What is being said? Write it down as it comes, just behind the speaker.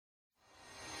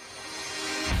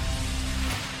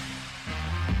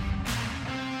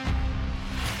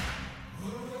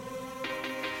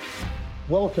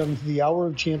Welcome to the Hour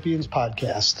of Champions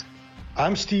podcast.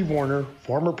 I'm Steve Warner,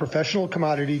 former professional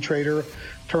commodity trader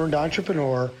turned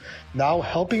entrepreneur, now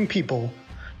helping people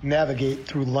navigate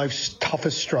through life's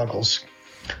toughest struggles.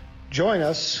 Join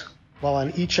us while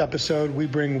on each episode we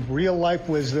bring real life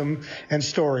wisdom and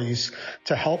stories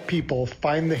to help people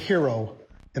find the hero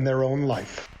in their own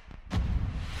life.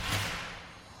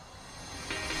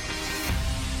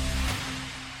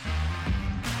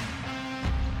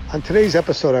 On today's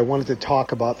episode, I wanted to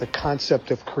talk about the concept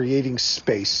of creating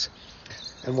space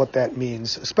and what that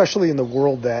means, especially in the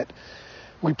world that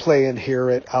we play in here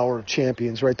at Hour of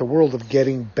Champions, right? The world of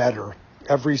getting better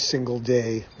every single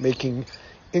day, making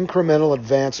incremental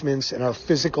advancements in our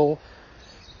physical,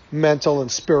 mental,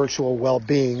 and spiritual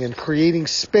well-being, and creating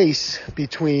space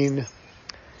between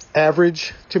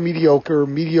average to mediocre,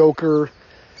 mediocre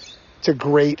to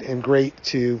great, and great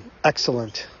to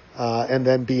excellent, and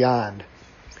then beyond.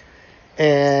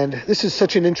 And this is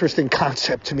such an interesting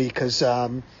concept to me because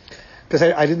I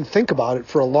didn't think about it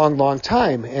for a long, long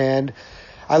time. And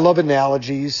I love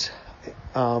analogies.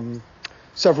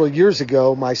 Several years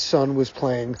ago, my son was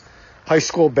playing high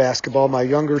school basketball, my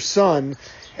younger son,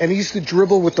 and he used to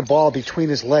dribble with the ball between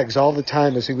his legs all the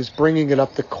time as he was bringing it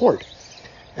up the court.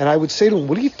 And I would say to him,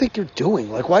 what do you think you're doing?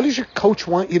 Like, why does your coach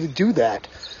want you to do that?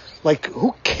 Like,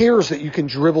 who cares that you can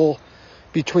dribble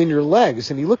between your legs?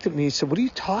 And he looked at me and he said, what are you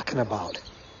talking about?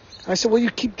 And I said, well,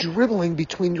 you keep dribbling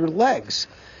between your legs.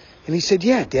 And he said,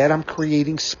 yeah, Dad, I'm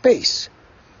creating space.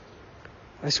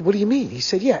 And I said, what do you mean? He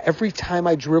said, yeah, every time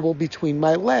I dribble between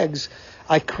my legs,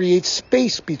 I create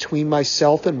space between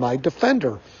myself and my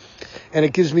defender. And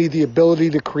it gives me the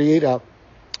ability to create a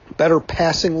better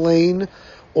passing lane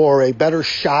or a better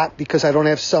shot because I don't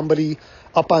have somebody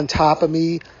up on top of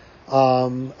me.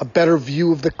 A better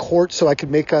view of the court so I could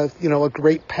make a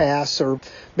great pass or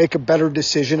make a better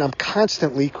decision. I'm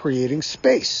constantly creating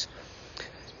space.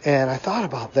 And I thought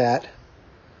about that,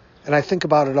 and I think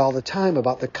about it all the time,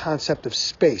 about the concept of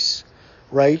space,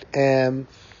 right? And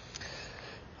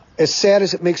as sad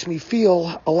as it makes me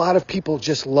feel, a lot of people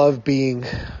just love being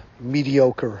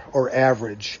mediocre or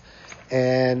average.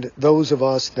 And those of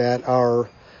us that are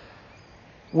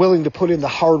willing to put in the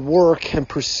hard work and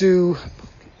pursue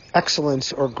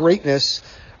excellence or greatness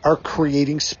are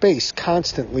creating space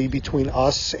constantly between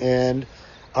us and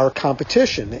our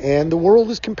competition. And the world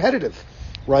is competitive,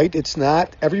 right? It's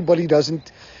not, everybody doesn't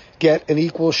get an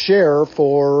equal share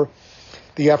for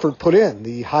the effort put in.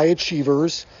 The high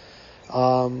achievers,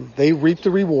 they reap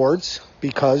the rewards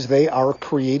because they are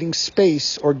creating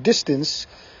space or distance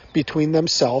between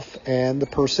themselves and the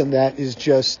person that is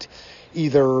just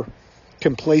either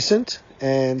complacent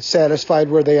and satisfied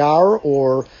where they are,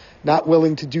 or not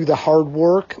willing to do the hard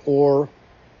work, or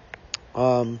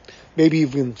maybe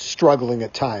even struggling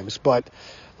at times. But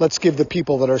let's give the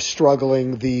people that are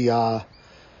struggling the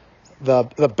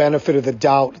benefit of the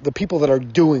doubt, the people that are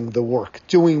doing the work,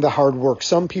 doing the hard work.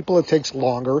 Some people it takes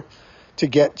longer to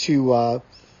get to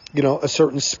a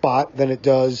certain spot than it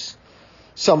does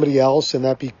somebody else, and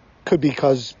that could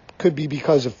be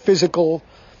because of physical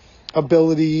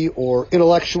ability or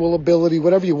intellectual ability,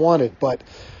 whatever you wanted. But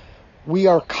we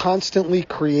are constantly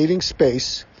creating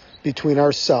space between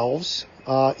ourselves,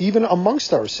 even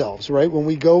amongst ourselves, right? When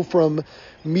we go from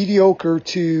mediocre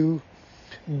to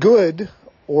good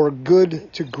or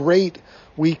good to great,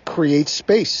 we create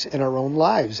space in our own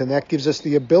lives, and that gives us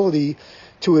the ability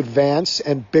to advance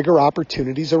and bigger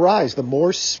opportunities arise. The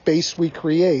more space we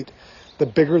create, the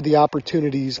bigger the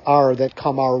opportunities are that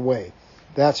come our way.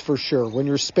 That's for sure. When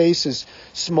your space is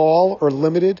small or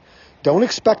limited, don't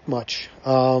expect much.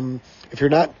 If you're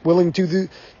not willing to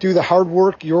do the hard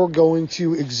work, you're going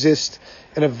to exist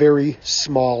in a very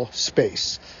small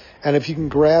space. And if you can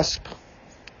grasp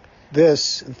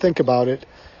this and think about it,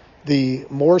 the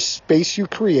more space you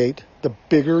create, the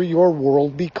bigger your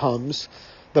world becomes,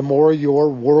 the more your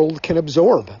world can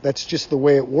absorb. That's just the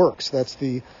way it works. That's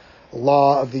the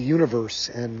law of the universe.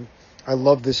 And I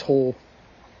love this whole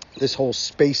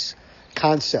space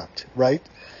concept, right?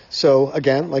 So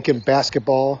again, like in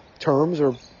basketball terms,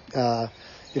 or an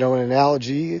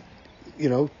analogy,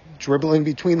 dribbling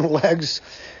between the legs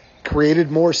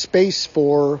created more space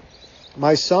for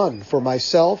my son, for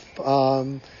myself,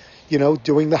 doing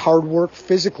the hard work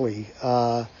physically,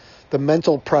 the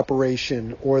mental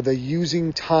preparation, or the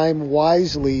using time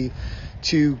wisely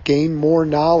to gain more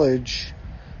knowledge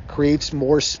creates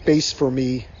more space for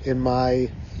me in my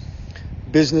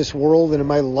business world and in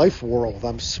my life world.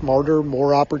 I'm smarter,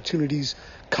 more opportunities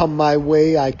come my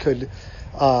way. I could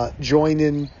join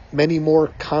in many more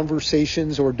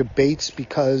conversations or debates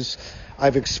because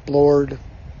I've explored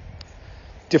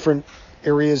different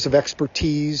areas of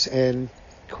expertise and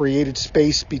created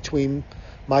space between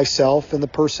myself and the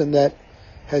person that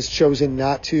has chosen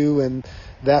not to, and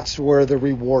that's where the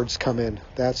rewards come in.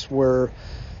 That's where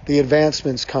the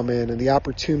advancements come in, and the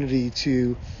opportunity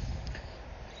to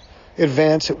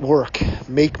advance at work,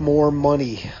 make more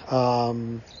money,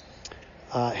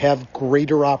 have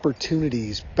greater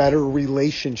opportunities, better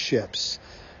relationships,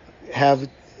 have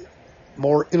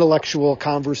more intellectual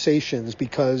conversations,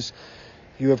 because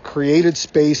you have created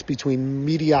space between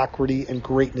mediocrity and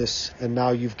greatness, and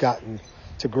now you've gotten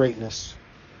to greatness.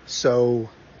 So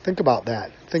think about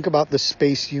that. Think about the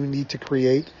space you need to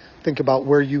create. Think about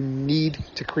where you need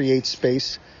to create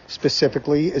space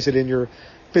specifically. Is it in your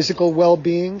physical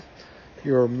well-being,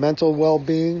 your mental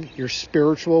well-being, your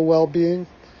spiritual well-being,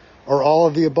 or all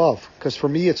of the above? Because for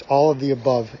me, it's all of the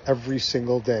above every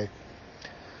single day.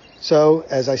 So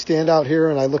as I stand out here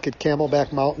and I look at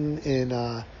Camelback Mountain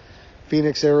in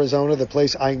Phoenix, Arizona, the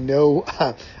place I know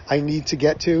I need to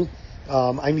get to,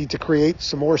 I need to create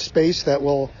some more space that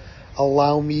will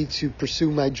allow me to pursue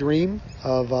my dream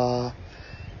of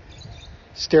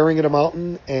staring at a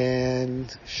mountain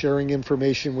and sharing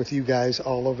information with you guys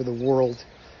all over the world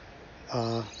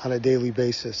on a daily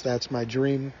basis. That's my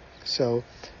dream. So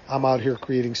I'm out here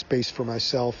creating space for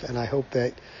myself, and I hope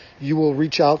that you will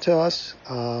reach out to us,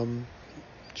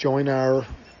 join our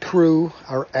crew,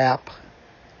 our app.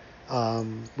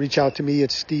 Reach out to me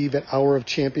at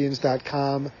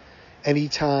steve@hourofchampions.com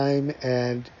anytime,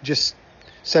 and just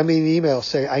send me an email.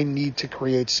 Say, I need to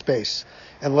create space,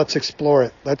 and let's explore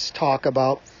it. Let's talk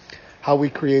about how we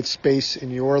create space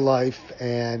in your life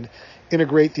and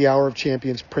integrate the Hour of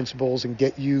Champions principles and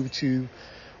get you to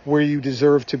where you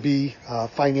deserve to be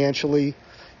financially,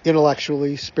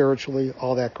 intellectually, spiritually,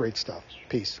 all that great stuff.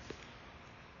 Peace.